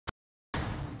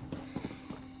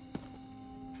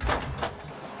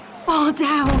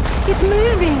Dao! It's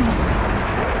moving!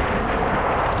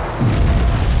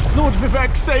 Lord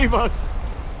Vivek, save us!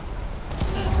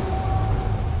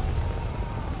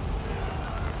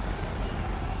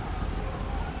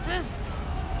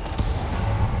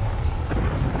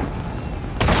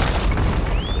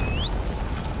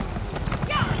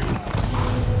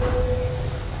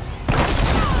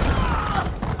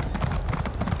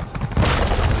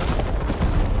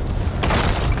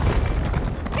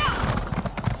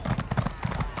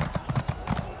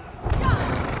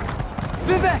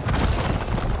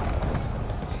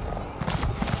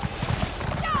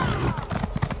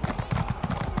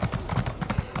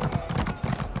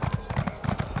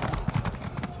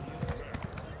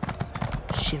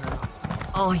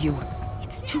 Are you?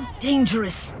 It's too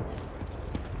dangerous.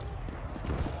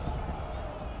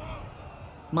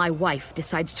 My wife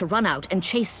decides to run out and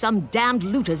chase some damned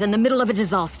looters in the middle of a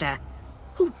disaster.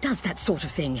 Who does that sort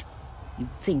of thing?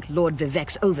 You'd think Lord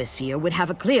Vivek's overseer would have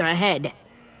a clearer head.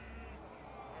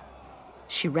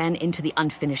 She ran into the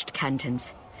unfinished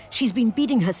cantons. She's been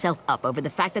beating herself up over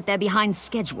the fact that they're behind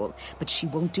schedule, but she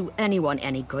won't do anyone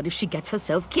any good if she gets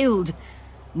herself killed.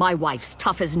 My wife's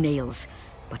tough as nails,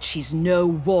 but she's no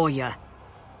warrior.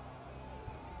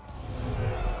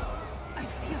 I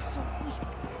feel so weak.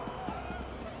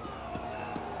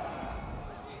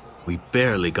 We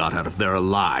barely got out of there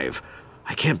alive.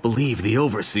 I can't believe the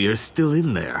Overseer's still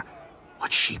in there.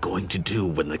 What's she going to do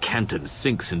when the Canton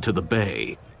sinks into the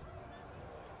bay?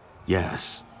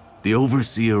 Yes, the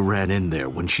Overseer ran in there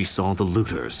when she saw the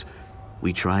looters.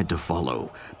 We tried to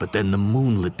follow, but then the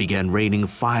moonlit began raining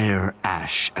fire,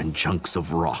 ash, and chunks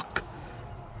of rock.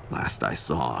 Last I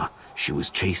saw, she was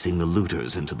chasing the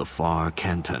looters into the far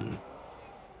canton.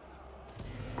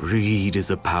 Greed is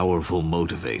a powerful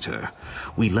motivator.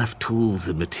 We left tools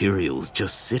and materials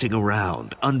just sitting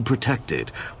around,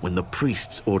 unprotected, when the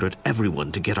priests ordered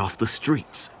everyone to get off the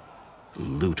streets. The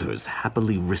looters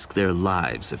happily risk their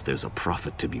lives if there's a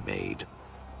profit to be made.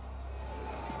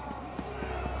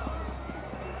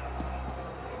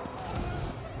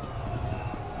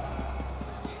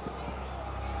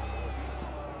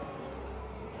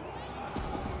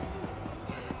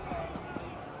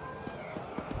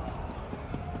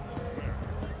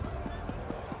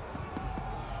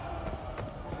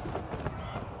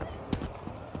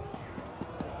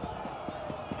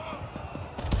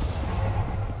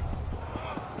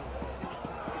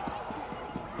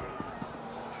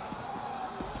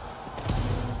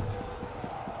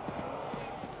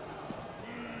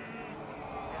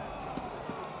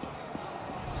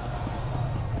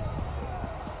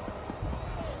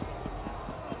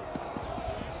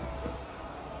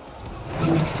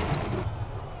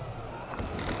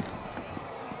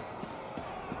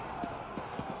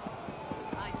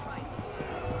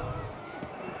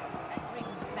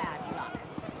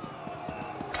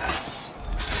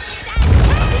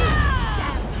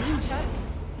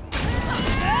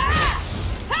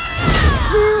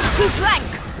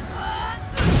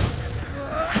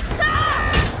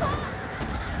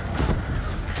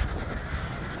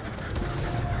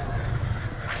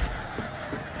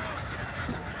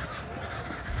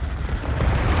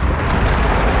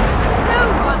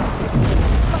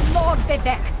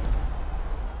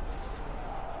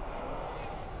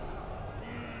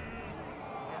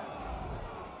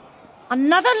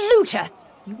 Another looter!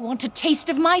 You want a taste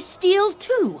of my steel,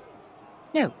 too?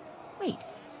 No, wait.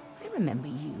 I remember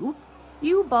you.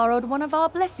 You borrowed one of our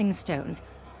blessing stones.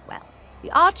 Well, the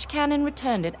Archcanon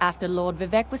returned it after Lord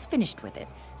Vivek was finished with it,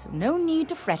 so no need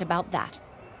to fret about that.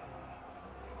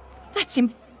 That's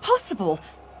impossible!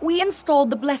 We installed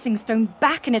the blessing stone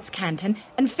back in its canton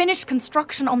and finished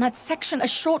construction on that section a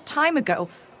short time ago.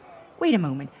 Wait a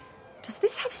moment. Does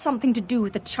this have something to do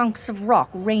with the chunks of rock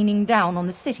raining down on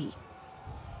the city?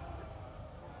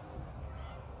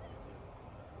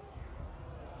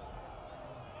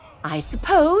 I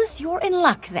suppose you're in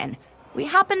luck, then. We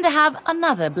happen to have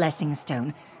another blessing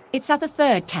stone. It's at the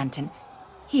third canton.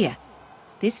 Here.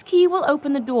 This key will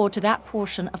open the door to that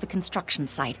portion of the construction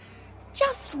site.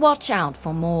 Just watch out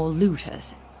for more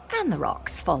looters, and the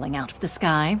rocks falling out of the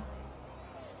sky.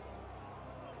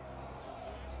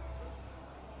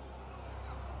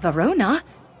 Verona?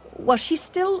 Was she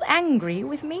still angry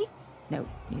with me? No,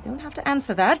 you don't have to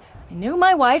answer that. I know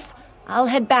my wife. I'll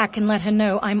head back and let her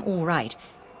know I'm all right.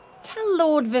 Tell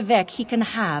Lord Vivek he can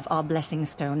have our blessing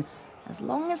stone, as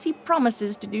long as he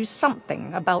promises to do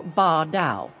something about Ba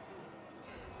Dao.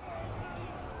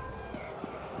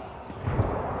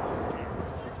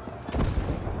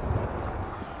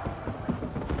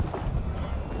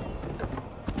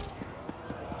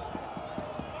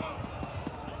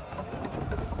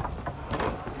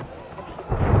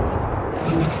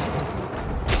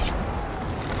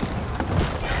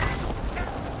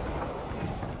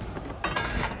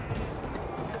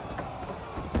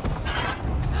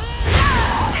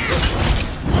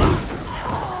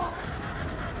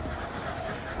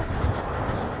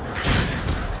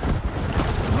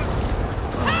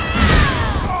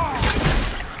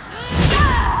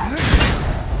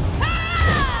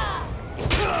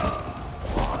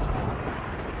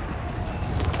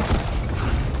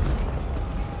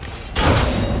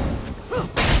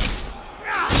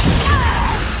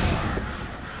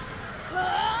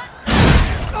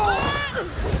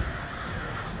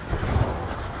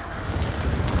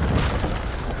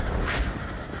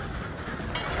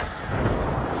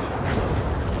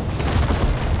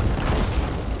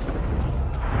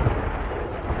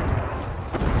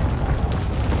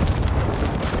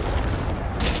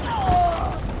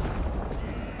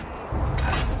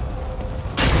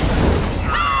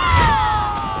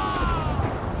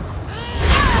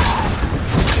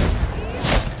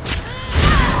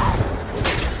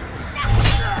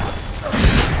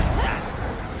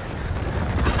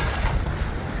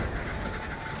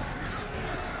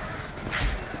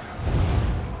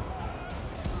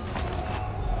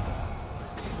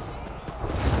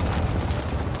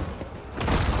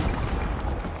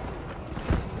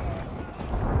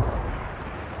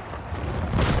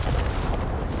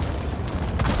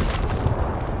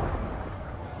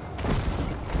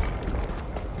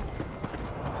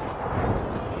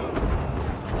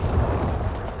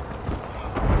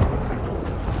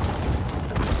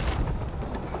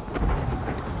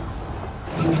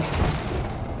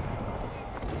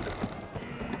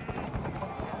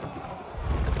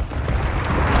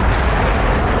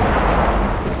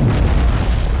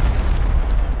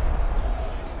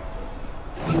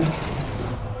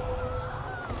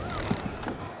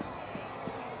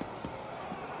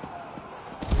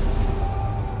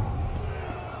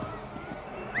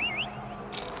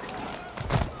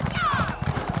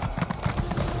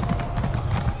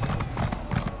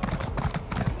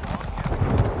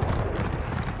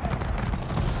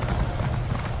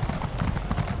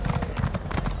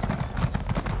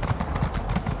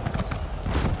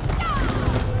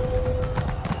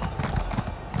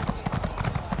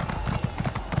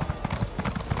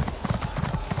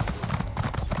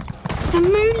 The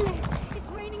moonlit! It's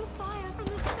raining fire from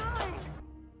the sky!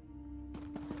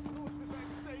 Lord Vivek,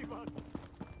 save us!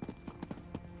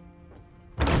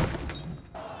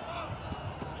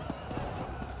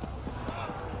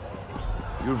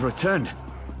 You've returned.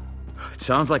 It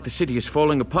sounds like the city is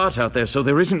falling apart out there, so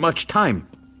there isn't much time.